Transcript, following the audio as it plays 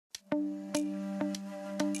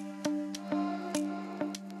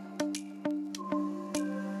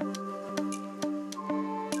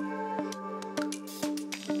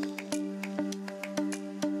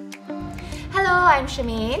I'm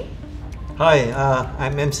Charmaine. Hi,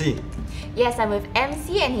 I'm MC. Yes, I'm with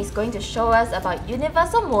MC and he's going to show us about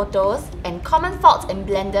universal motors and common faults in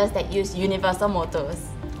blenders that use universal motors.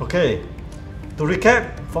 Okay, to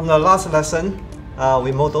recap from the last lesson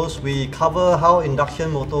with motors, we cover how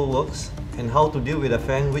induction motor works and how to deal with a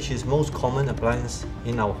fan, which is most common appliance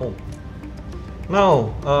in our home.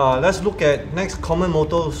 Now, let's look at next common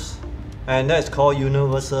motors, and that's called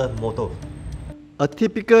universal motor. A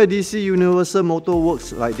typical DC universal motor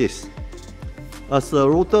works like this. As the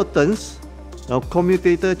rotor turns, the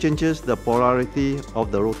commutator changes the polarity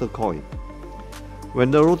of the rotor coil.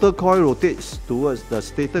 When the rotor coil rotates towards the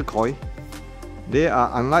stator coil, they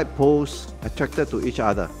are unlike poles attracted to each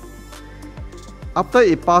other. After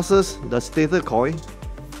it passes the stator coil,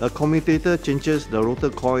 the commutator changes the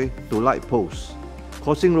rotor coil to like poles,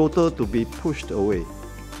 causing rotor to be pushed away.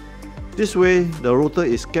 This way, the rotor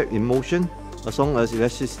is kept in motion as long as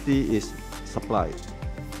electricity is supplied.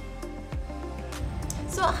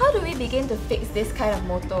 So how do we begin to fix this kind of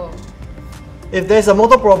motor? If there's a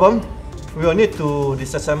motor problem, we will need to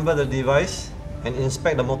disassemble the device and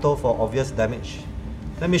inspect the motor for obvious damage.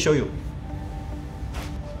 Let me show you.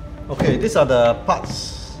 Okay, these are the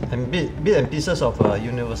parts and bits and pieces of a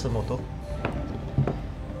universal motor.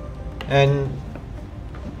 And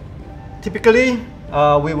typically,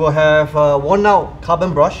 we will have a worn out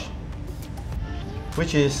carbon brush,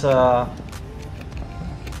 which is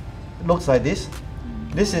looks like this.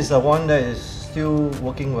 This is the one that is still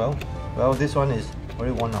working well. Well, this one is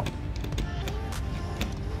already worn out.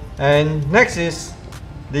 And next is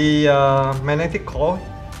the magnetic coil.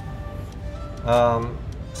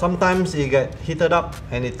 Sometimes it gets heated up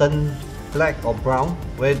and it turns black or brown,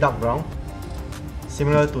 very dark brown,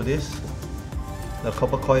 similar to this, the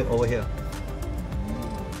copper coil over here.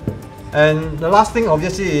 And the last thing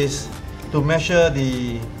obviously is to measure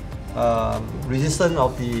the resistance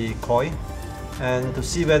of the coil and to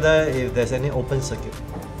see whether if there's any open circuit.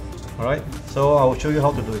 Alright, so I will show you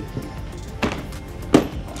how to do it.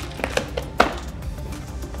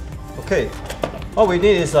 Okay, all we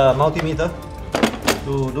need is a multimeter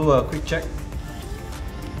to do a quick check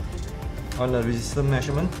on the resistance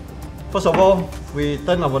measurement. First of all, we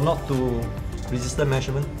turn our knob to resistance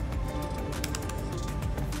measurement.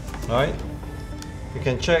 Alright, you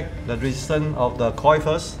can check the resistance of the coil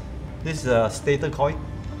first. This is a stator coil.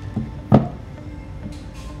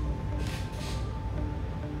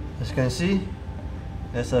 As you can see,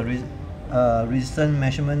 there's a resistance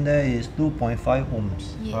measurement there is 2.5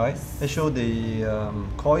 ohms. Yes. Right? They show the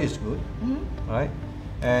coil is good. Right?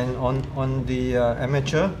 And on the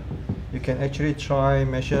amateur, you can actually try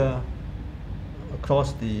measure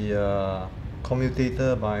across the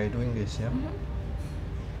commutator by doing this. Yeah.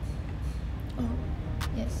 Oh,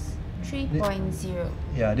 yes, 3.0.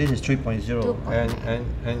 Yeah, this is 3.0,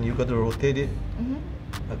 and you got to rotate it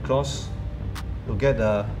across to get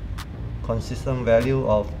a consistent value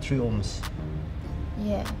of 3 ohms.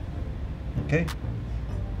 Yeah. Okay.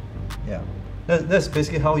 Yeah. That's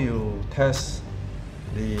basically how you test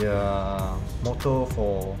the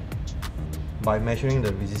motor by measuring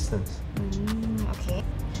the resistance. Okay.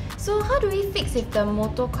 So how do we fix if the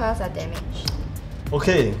motor coils are damaged?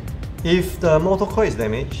 Okay. If the motor coil is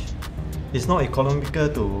damaged, it's not economical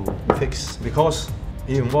to fix because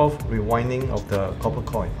it involves rewinding of the copper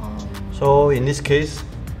coil. So in this case,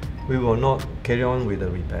 we will not carry on with the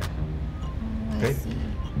repair. I see.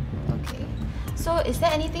 Okay. So is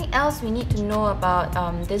there anything else we need to know about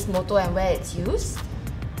this motor and where it's used?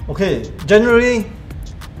 Okay, generally,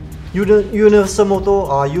 universal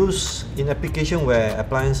motor are used in application where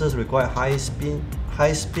appliances require high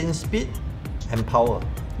spin speed and power.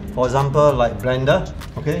 For example, like blender.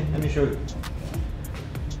 Okay, let me show you.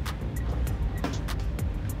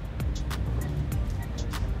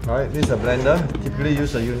 Alright, this is a blender. Typically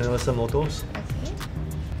use a universal motors.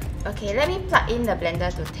 Okay, let me plug in the blender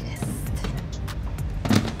to test.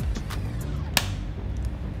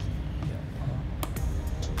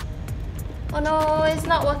 Oh no, it's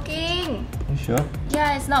not working. You sure?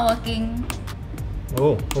 Yeah, it's not working.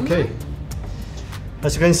 Oh, okay.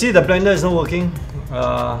 As you can see, the blender is not working.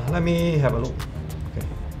 Let me have a look. Okay.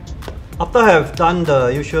 After I have done the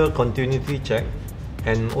usual continuity check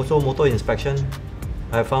and also motor inspection,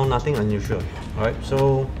 I found nothing unusual. Alright,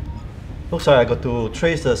 so looks like I got to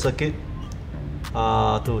trace the circuit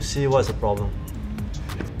to see what's the problem.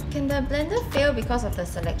 Can the blender fail because of the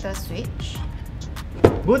selector switch?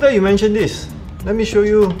 Good that you mentioned this. Let me show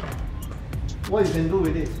you what you can do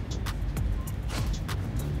with it.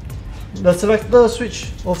 The selector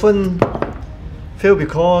switch often fail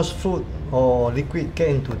because fluid or liquid get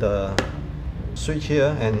into the switch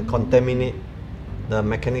here and contaminate the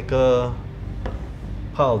mechanical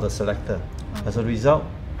part of the selector. As a result,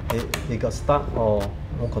 it got stuck or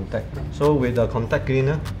no contact. So with the contact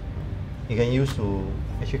cleaner, you can use to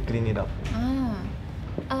actually clean it up.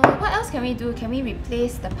 What else can we do? Can we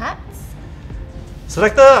replace the parts?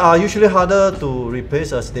 Selector are usually harder to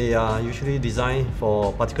replace as they are usually designed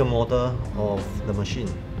for particular model of the machine.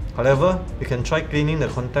 However, you can try cleaning the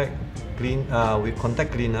contact with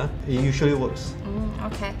contact cleaner. It usually works.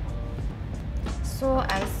 Okay. So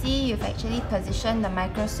I see you've actually positioned the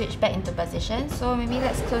micro switch back into position. So maybe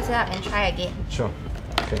let's close it out and try again. Sure.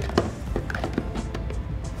 Okay.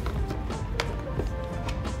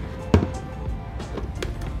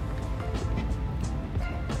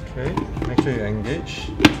 Okay, make sure you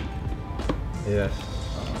engage. Yes.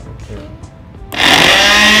 Okay.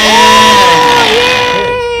 Oh,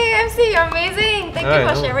 yay! MC, you're amazing! Thank you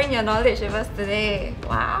for sharing your knowledge with us today.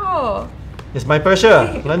 Wow! It's my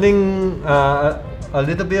pleasure. Learning a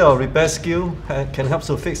little bit of repair skill can help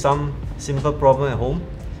to fix some simple problem at home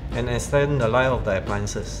and extend the life of the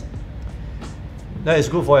appliances. That is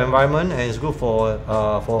good for the environment and it's good for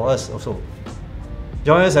us also.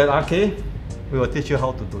 Join us at RK. We will teach you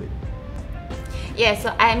how to do it. Yeah,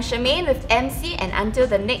 so I am Charmaine with MC, and until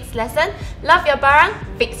the next lesson, love your barang,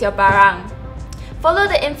 fix your barang. Follow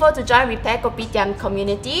the info to join Repair Kopitiam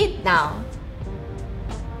community now.